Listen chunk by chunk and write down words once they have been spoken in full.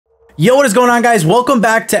Yo, what is going on, guys? Welcome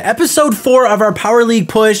back to episode 4 of our Power League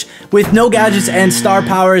push with no gadgets and star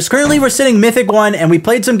powers. Currently, we're sitting Mythic 1, and we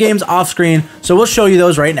played some games off screen, so we'll show you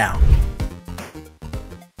those right now.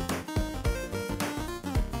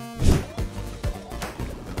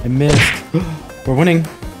 I missed. We're winning.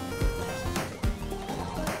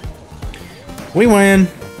 We win.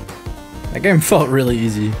 That game felt really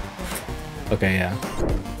easy. Okay, yeah.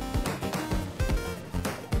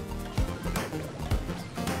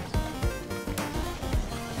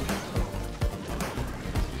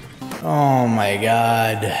 Oh my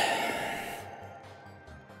god.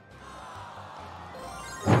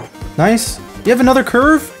 Nice. You have another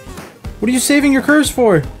curve? What are you saving your curves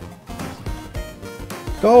for?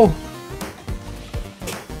 Go.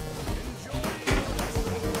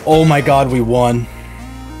 Oh my god, we won.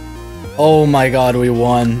 Oh my god, we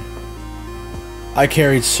won. I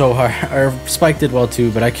carried so hard. Or Spike did well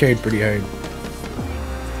too, but I carried pretty hard.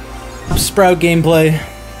 Sprout gameplay.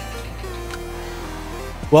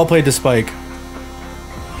 Well played to Spike.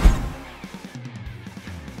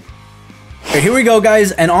 Alright, here we go,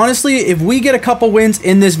 guys. And honestly, if we get a couple wins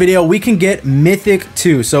in this video, we can get Mythic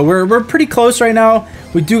 2. So we're pretty close right now.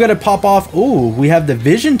 We do got to pop off. Ooh, we have the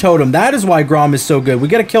Vision Totem. That is why Grom is so good. We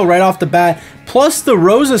got a kill right off the bat. Plus the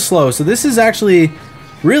Rosa slow. So this is actually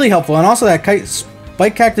really helpful. And also that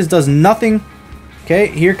Spike Cactus does nothing. Okay,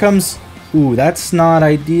 here comes... Ooh, that's not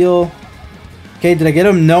ideal. Okay, did I get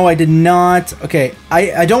him? No, I did not. Okay,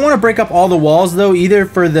 I don't want to break up all the walls, though, either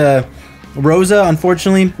for the Rosa,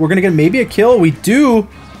 unfortunately. We're going to get maybe a kill. We do.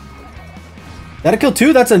 That a kill,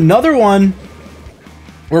 too? That's another one.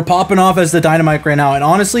 We're popping off as the Dynamite right now. And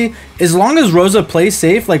honestly, as long as Rosa plays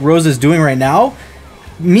safe, like Rosa's doing right now,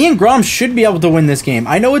 me and Grom should be able to win this game.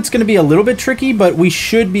 I know it's going to be a little bit tricky, but we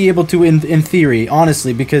should be able to in theory,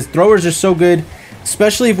 honestly, because throwers are so good,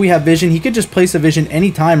 especially if we have Vision. He could just place a Vision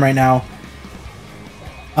anytime right now.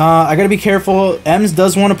 I gotta be careful. Ems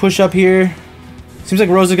does want to push up here. Seems like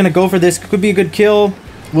Rosa's gonna go for this. Could be a good kill.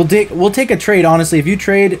 We'll take a trade, honestly. If you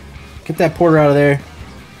trade, get that Porter out of there.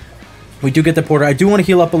 We do get the Porter. I do want to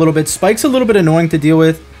heal up a little bit. Spike's a little bit annoying to deal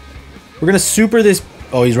with. We're gonna super this.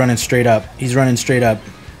 Oh, he's running straight up. He's running straight up.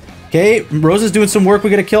 Okay, Rosa's doing some work. We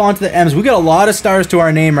gotta kill onto the Ems. We got a lot of stars to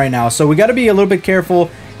our name right now, so we gotta be a little bit careful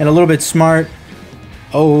and a little bit smart.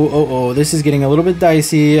 Oh, this is getting a little bit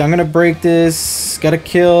dicey. I'm gonna break this. Got a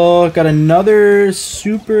kill. Got another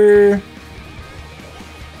super.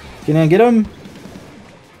 Can I get him?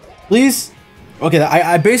 Please? Okay,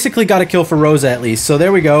 I basically got a kill for Rosa at least. So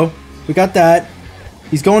there we go. We got that.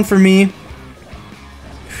 He's going for me.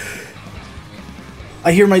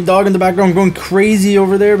 I hear my dog in the background going crazy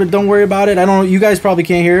over there, but don't worry about it. I don't know. You guys probably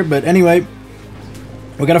can't hear it, but anyway.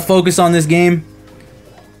 We gotta focus on this game.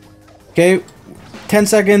 Okay. 10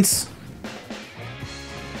 seconds.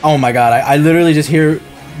 Oh my god, I literally just hear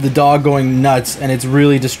the dog going nuts, and it's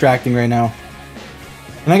really distracting right now.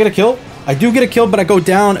 Can I get a kill? I do get a kill, but I go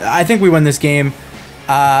down. I think we win this game.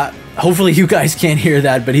 Hopefully you guys can't hear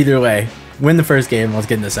that, but either way, win the first game. Let's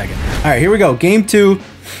get in the second. Alright, here we go. Game 2.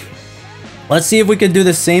 Let's see if we can do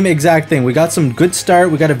the same exact thing. We got some good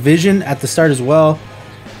start. We got a Vision at the start as well.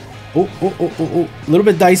 Oh, a little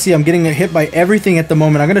bit dicey. I'm getting hit by everything at the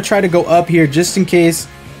moment. I'm going to try to go up here just in case.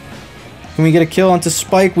 Can we get a kill onto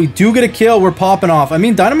Spike? We do get a kill. We're popping off. I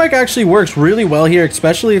mean, Dynamite actually works really well here,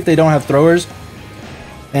 especially if they don't have throwers.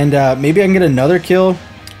 And maybe I can get another kill.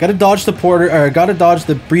 Got to dodge the Porter, or got to dodge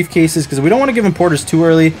the briefcases because we don't want to give him Porters too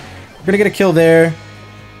early. We're going to get a kill there.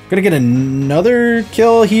 We're going to get another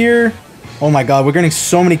kill here. Oh my god, we're getting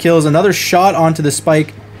so many kills. Another shot onto the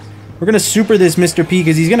Spike. We're going to super this Mr. P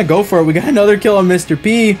because he's going to go for it. We got another kill on Mr.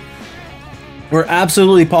 P. We're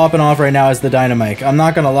absolutely popping off right now as the Dynamite. I'm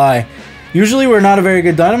not going to lie. Usually we're not a very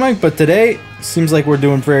good Dynamite, but today seems like we're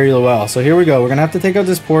doing very well. So here we go. We're going to have to take out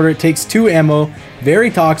this Porter. It takes 2 ammo. Very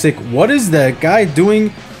toxic. What is the guy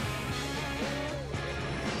doing?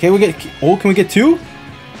 Okay, we get... Oh, can we get 2?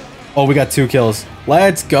 Oh, we got 2 kills.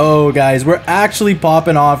 Let's go, guys. We're actually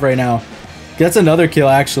popping off right now. That's another kill,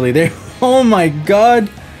 actually. There. Oh my god.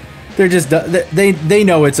 They're just, they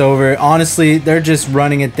know it's over. Honestly, they're just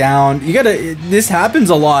running it down. You gotta, this happens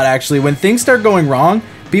a lot actually. When things start going wrong,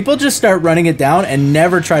 people just start running it down and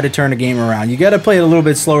never try to turn a game around. You gotta play it a little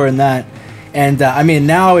bit slower than that. And I mean,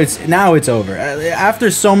 now it's over. After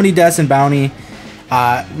so many deaths and bounty,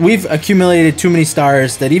 we've accumulated too many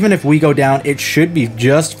stars that even if we go down, it should be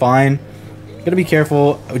just fine. Gotta be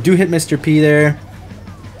careful. I do hit Mr. P there.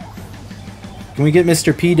 Can we get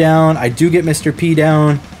Mr. P down? I do get Mr. P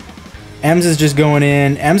down. Ems is just going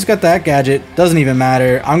in. Ems got that gadget. Doesn't even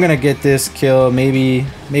matter. I'm going to get this kill. Maybe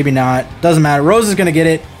not. Doesn't matter. Rose is going to get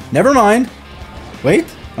it. Never mind. Wait.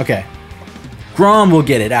 Okay. Grom will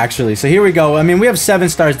get it, actually. So here we go. I mean, we have 7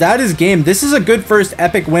 stars. That is game. This is a good first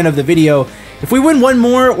epic win of the video. If we win 1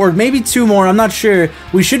 more or maybe 2 more, I'm not sure,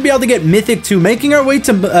 we should be able to get Mythic 2, making our way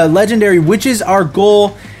to Legendary, which is our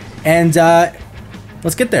goal. And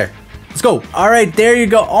let's get there. Let's go. All right, there you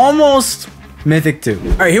go. Almost Mythic 2.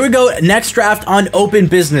 All right, here we go. Next draft on Open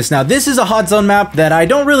Business. Now, this is a hot zone map that I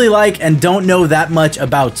don't really like and don't know that much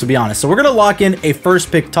about, to be honest. So we're going to lock in a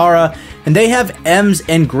first pick Tara, and they have Ems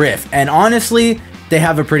and Griff. And honestly, they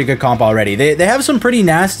have a pretty good comp already. They have some pretty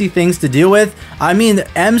nasty things to deal with. I mean,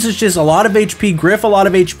 Ems is just a lot of HP, Griff a lot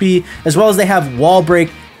of HP, as well as they have Wall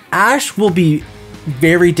Break. Ashe will be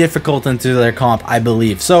very difficult into their comp, I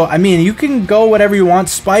believe. So, I mean, you can go whatever you want.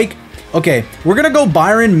 Spike, okay, we're going to go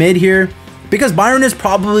Byron mid here, because Byron is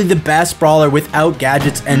probably the best brawler without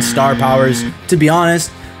gadgets and star powers, to be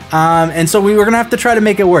honest. And so we're going to have to try to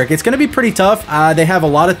make it work. It's going to be pretty tough. They have a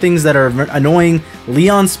lot of things that are annoying.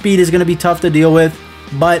 Leon's speed is going to be tough to deal with,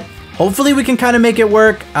 but hopefully we can kind of make it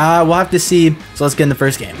work. We'll have to see. So let's get in the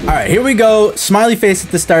first game. All right, here we go. Smiley face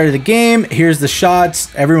at the start of the game. Here's the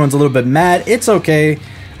shots. Everyone's a little bit mad. It's okay.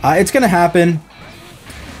 It's going to happen.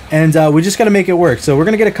 And we just got to make it work. So we're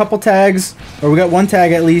going to get a couple tags, or we got 1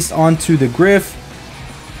 tag at least onto the Griff.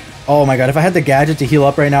 Oh my god, if I had the gadget to heal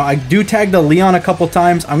up right now. I do tag the Leon a couple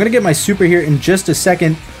times. I'm going to get my super here in just a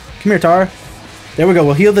second. Come here, Tara. There we go.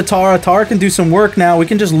 We'll heal the Tara. Tara can do some work now. We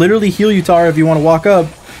can just literally heal you, Tara, if you want to walk up.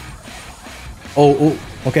 Oh,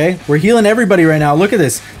 okay. We're healing everybody right now. Look at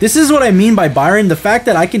this. This is what I mean by Byron. The fact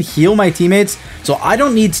that I can heal my teammates. So I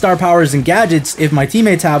don't need star powers and gadgets. If my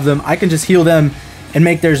teammates have them, I can just heal them and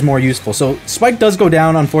make theirs more useful. So Spike does go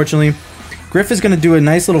down, unfortunately. Griff is going to do a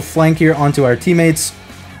nice little flank here onto our teammates.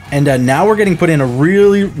 And now we're getting put in a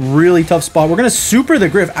really, really tough spot. We're going to super the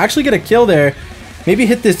Griff. Actually get a kill there. Maybe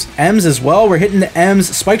hit this Ems as well. We're hitting the Ems.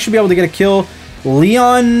 Spike should be able to get a kill.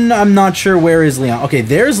 Leon, I'm not sure where is Leon. Okay,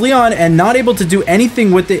 there's Leon, and not able to do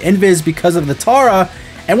anything with the invis because of the Tara.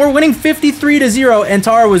 And we're winning 53-0, and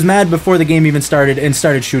Tara was mad before the game even started and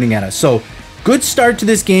started shooting at us. So good start to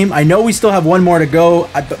this game. I know we still have 1 more to go,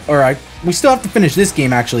 we still have to finish this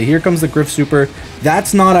game, actually. Here comes the Griff super.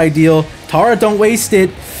 That's not ideal. Tara, don't waste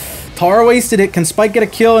it. Tara wasted it. Can Spike get a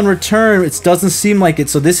kill in return? It doesn't seem like it.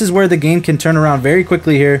 So this is where the game can turn around very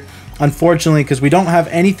quickly here, unfortunately, because we don't have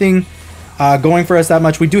anything going for us that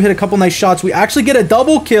much. We do hit a couple nice shots. We actually get a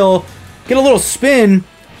double kill, get a little spin,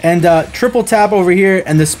 and triple tap over here.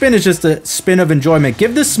 And the spin is just a spin of enjoyment.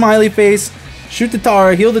 Give this smiley face, shoot the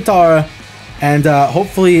Tara, heal the Tara, and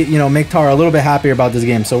hopefully, you know, make Tara a little bit happier about this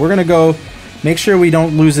game. So we're going to go make sure we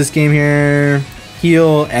don't lose this game here.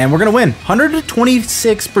 Heal, and we're going to win.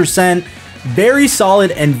 126%. Very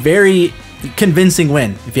solid and very convincing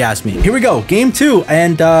win, if you ask me. Here we go. Game 2.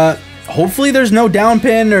 And hopefully there's no down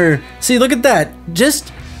pin or... See, look at that.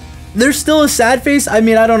 Just... There's still a sad face. I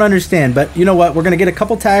mean, I don't understand. But you know what? We're going to get a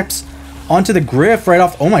couple taps onto the Griff right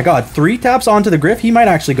off. Oh my god. 3 taps onto the Griff. He might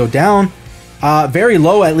actually go down. Very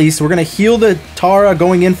low, at least. We're going to heal the Tara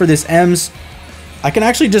going in for this Ems. I can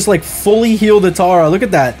actually just, like, fully heal the Tara. Look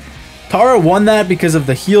at that. Tara won that because of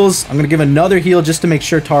the heals. I'm going to give another heal just to make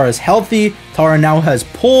sure Tara is healthy. Tara now has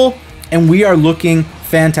pull, and we are looking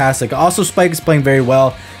fantastic. Also, Spike is playing very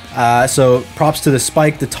well. So props to the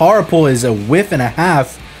Spike. The Tara pull is a whiff and a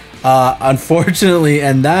half, unfortunately,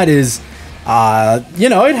 and that is, you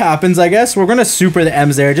know, it happens, I guess. We're going to super the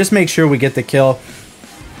Ems there. Just make sure we get the kill.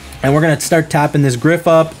 And we're going to start tapping this Griff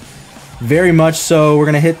up. Very much so. We're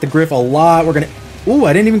going to hit the Griff a lot. We're going to... Ooh,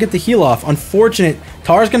 I didn't even get the heal off. Unfortunate.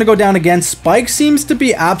 Tara's going to go down again. Spike seems to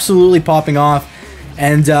be absolutely popping off.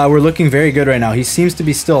 And we're looking very good right now. He seems to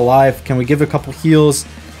be still alive. Can we give a couple heals?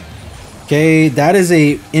 Okay, that is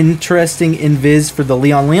a interesting invis for the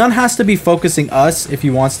Leon. Leon has to be focusing us if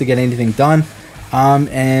he wants to get anything done.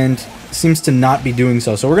 And seems to not be doing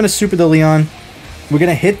so. So we're going to super the Leon. We're going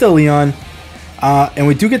to hit the Leon. And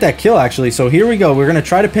we do get that kill, actually. So here we go. We're going to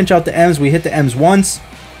try to pinch out the Ems. We hit the Ems once.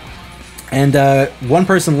 And 1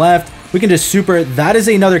 person left. We can just super. That is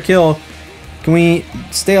another kill. Can we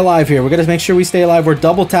stay alive here? We're going to make sure we stay alive. We're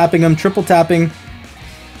double tapping them, triple tapping.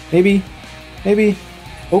 Maybe.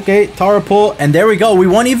 Okay, Tara pull. And there we go. We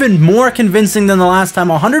won even more convincing than the last time.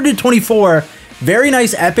 124. Very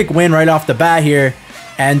nice epic win right off the bat here.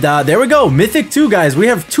 And there we go. Mythic 2, guys. We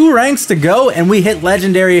have 2 ranks to go. And we hit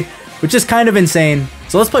Legendary, which is kind of insane.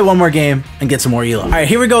 So let's play 1 more game and get some more elo. All right,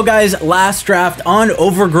 here we go, guys. Last draft on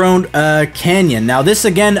Overgrown Canyon. Now, this,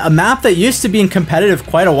 again, a map that used to be in competitive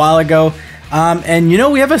quite a while ago. And you know,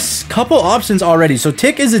 we have a couple options already. So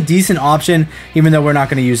Tick is a decent option, even though we're not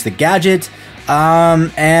going to use the gadget.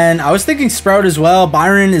 And I was thinking Sprout as well.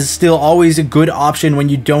 Byron is still always a good option when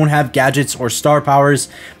you don't have gadgets or star powers.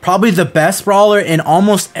 Probably the best brawler in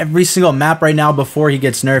almost every single map right now before he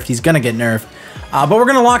gets nerfed. He's going to get nerfed. But we're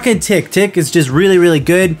going to lock in Tick. Tick is just really, really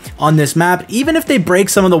good on this map. Even if they break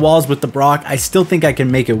some of the walls with the Brock, I still think I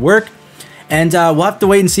can make it work. And we'll have to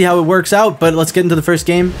wait and see how it works out, but let's get into the first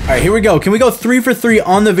game. All right, here we go. Can we go 3 for 3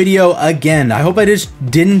 on the video again? I hope I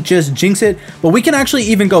didn't just jinx it, but we can actually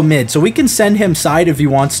even go mid. So we can send him side if he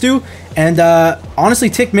wants to. And honestly,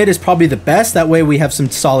 Tick mid is probably the best. That way we have some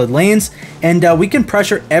solid lanes. And we can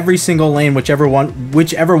pressure every single lane, whichever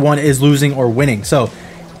one is losing or winning. So,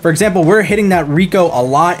 for example, we're hitting that Rico a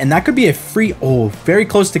lot, and that could be a free... Oh, very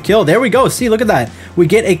close to kill. There we go. See, look at that. We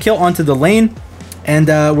get a kill onto the lane. And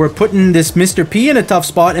we're putting this Mr. P in a tough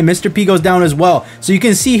spot, and Mr. P goes down as well. So you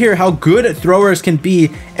can see here how good throwers can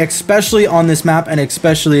be, especially on this map and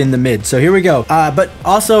especially in the mid. So here we go. But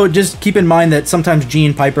also just keep in mind that sometimes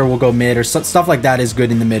Gene Piper will go mid, or stuff like that is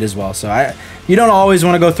good in the mid as well. So you don't always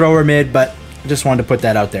want to go thrower mid, but I just wanted to put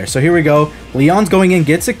that out there. So here we go. Leon's going in,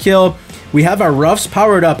 gets a kill. We have our Ruffs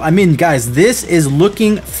powered up. I mean, guys, this is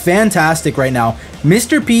looking fantastic right now.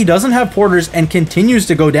 Mr. P doesn't have porters and continues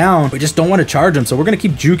to go down. We just don't want to charge him, so we're going to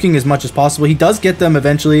keep juking as much as possible. He does get them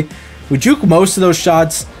eventually. We juke most of those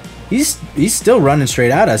shots. He's still running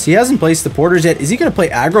straight at us. He hasn't placed the porters yet. Is he going to play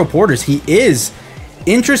aggro porters? He is.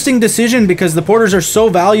 Interesting decision because the porters are so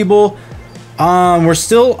valuable. We're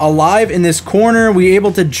still alive in this corner. We're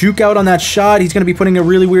able to juke out on that shot. He's going to be putting a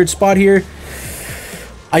really weird spot here.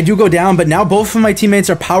 I do go down, but now both of my teammates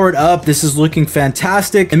are powered up. This is looking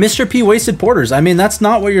fantastic. And Mr. P wasted porters. I mean, that's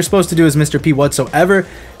not what you're supposed to do as Mr. P whatsoever.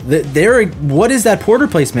 What is that porter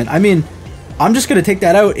placement? I mean, I'm just going to take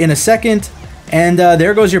that out in a second. And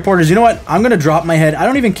there goes your porters. You know what? I'm going to drop my head. I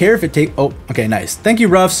don't even care if it takes... Oh, okay, nice. Thank you,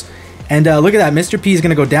 Ruffs. And look at that. Mr. P is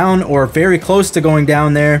going to go down or very close to going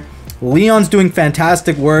down there. Leon's doing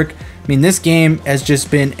fantastic work. I mean, this game has just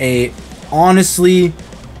been a honestly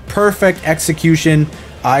perfect execution.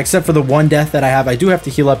 Except for the one death that I have. I do have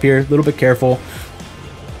to heal up here. A little bit careful.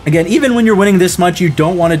 Again, even when you're winning this much, you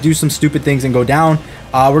don't want to do some stupid things and go down.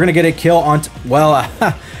 We're going to get a kill on... Well,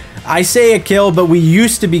 I say a kill, but we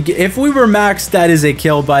used to be... If we were max, that is a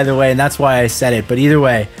kill, by the way, and that's why I said it. But either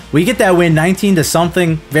way, we get that win, 19 to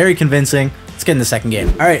something. Very convincing. Let's get in the second game.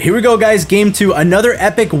 All right, here we go, guys. Game 2. Another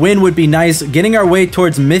epic win would be nice. Getting our way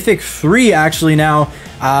towards Mythic 3, actually, now,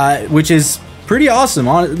 which is... pretty awesome.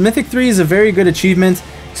 Mythic 3 is a very good achievement,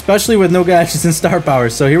 especially with no gadgets and star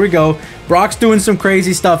powers. So here we go. Brock's doing some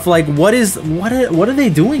crazy stuff. Like, what are they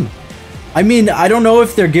doing? I mean, I don't know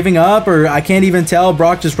if they're giving up, or I can't even tell.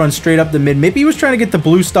 Brock just runs straight up the mid. Maybe he was trying to get the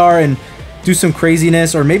blue star and do some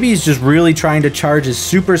craziness, or maybe he's just really trying to charge his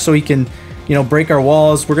super so he can, you know, break our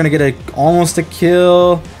walls. We're gonna get almost a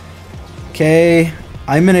kill. Okay.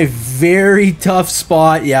 I'm in a very tough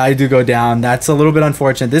spot. Yeah, I do go down. That's a little bit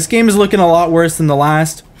unfortunate. This game is looking a lot worse than the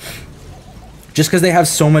last, just because they have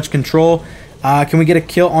so much control. Can we get a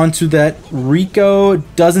kill onto that Rico?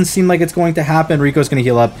 Doesn't seem like it's going to happen. Rico's going to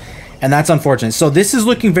heal up, and that's unfortunate. So this is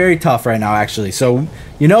looking very tough right now, actually. So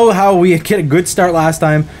you know how we get a good start last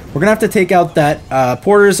time. We're going to have to take out that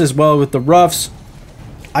porters as well with the Ruffs.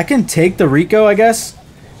 I can take the Rico, I guess,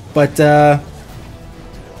 but...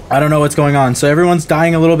 I don't know what's going on. So everyone's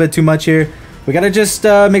dying a little bit too much here. We got to just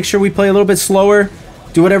make sure we play a little bit slower.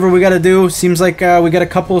 Do whatever we got to do. Seems like we got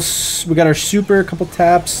our super, a couple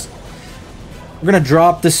taps. We're going to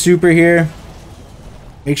drop the super here.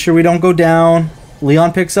 Make sure we don't go down.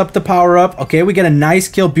 Leon picks up the power up. Okay, we get a nice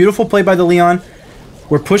kill. Beautiful play by the Leon.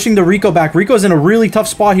 We're pushing the Rico back. Rico's in a really tough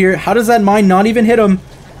spot here. How does that mine not even hit him?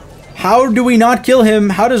 How do we not kill him?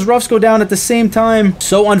 How does Ruffs go down at the same time?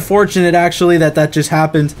 So unfortunate, actually, that just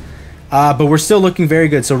happened. But we're still looking very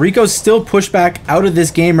good. So Rico's still pushed back out of this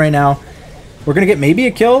game right now. We're going to get maybe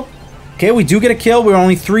a kill. Okay, we do get a kill. We're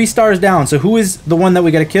only 3 stars down. So who is the one that we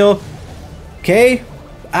got to kill? Okay,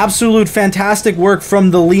 absolute fantastic work from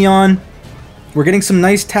the Leon. We're getting some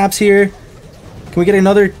nice taps here. Can we get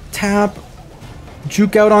another tap?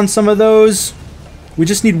 Juke out on some of those. We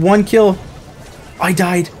just need 1 kill. I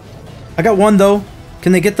died. I got 1 though.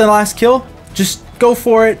 Can they get the last kill? Just go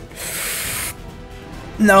for it.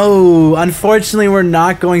 No, unfortunately we're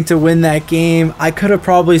not going to win that game. I could have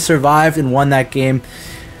probably survived and won that game.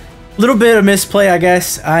 Little bit of misplay, I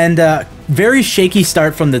guess, and very shaky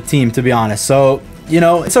start from the team, to be honest. So, you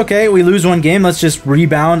know, it's okay. We lose 1 game. Let's just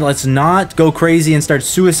rebound. Let's not go crazy and start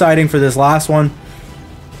suiciding for this last one.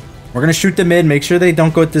 We're going to shoot the mid, make sure they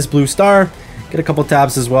don't go with this blue star. Get a couple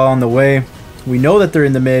taps as well on the way. We know that they're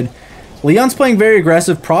in the mid. Leon's playing very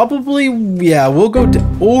aggressive. Probably, yeah, we'll go...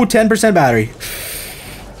 Oh, 10% battery.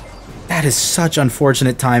 That is such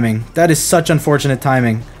unfortunate timing. That is such unfortunate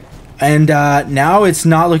timing. And now it's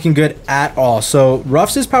not looking good at all. So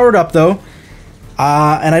Ruffs is powered up though.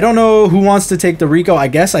 And I don't know who wants to take the Rico. I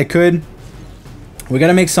guess I could. We got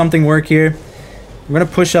to make something work here. We're going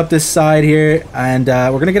to push up this side here. And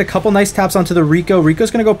we're going to get a couple nice taps onto the Rico.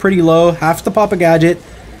 Rico's going to go pretty low. Have to pop a gadget.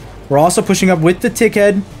 We're also pushing up with the tick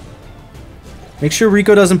head. Make sure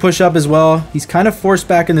Rico doesn't push up as well. He's kind of forced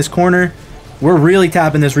back in this corner. We're really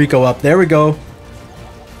tapping this Rico up. There we go.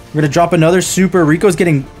 We're going to drop another super. Rico's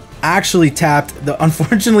getting actually tapped. The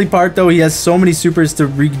unfortunately part, though, he has so many supers to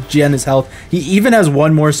regen his health. He even has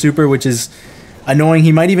one more super, which is annoying.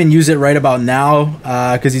 He might even use it right about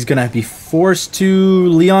now because he's going to be forced to.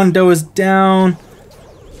 Leon Doe is down.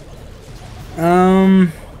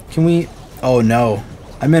 Can we... Oh, no.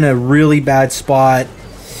 I'm in a really bad spot.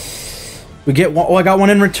 We get one. Oh, I got one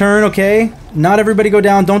in return. Okay. Not everybody go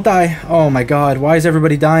down. Don't die. Oh my god. Why is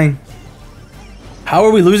everybody dying? How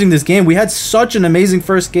are we losing this game? We had such an amazing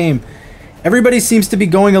first game. Everybody seems to be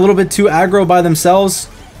going a little bit too aggro by themselves.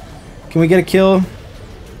 Can we get a kill?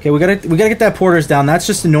 Okay, we gotta get that Porters down. That's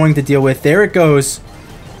just annoying to deal with. There it goes.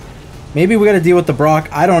 Maybe we gotta deal with the Brock.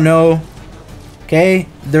 I don't know. Okay.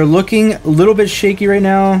 They're looking a little bit shaky right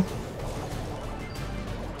now.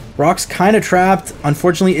 Brock's kind of trapped.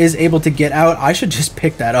 Unfortunately, is able to get out. I should just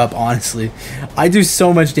pick that up, honestly. I do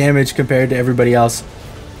so much damage compared to everybody else.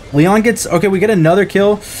 Leon gets... Okay, we get another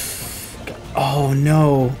kill. Oh,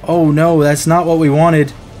 no. Oh, no. That's not what we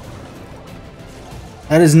wanted.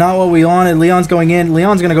 That is not what we wanted. Leon's going in.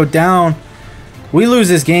 Leon's going to go down. We lose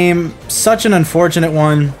this game. Such an unfortunate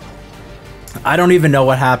one. I don't even know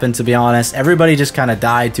what happened, to be honest. Everybody just kind of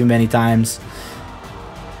died too many times.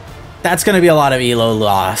 That's going to be a lot of elo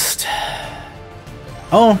lost.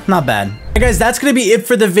 Oh, not bad. Hey guys, that's going to be it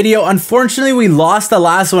for the video. Unfortunately, we lost the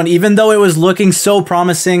last one, even though it was looking so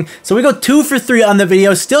promising. So we go 2 for 3 on the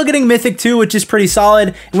video, still getting Mythic 2, which is pretty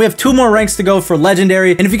solid. And we have 2 more ranks to go for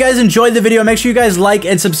Legendary. And if you guys enjoyed the video, make sure you guys like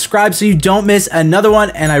and subscribe so you don't miss another one.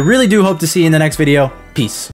 And I really do hope to see you in the next video. Peace.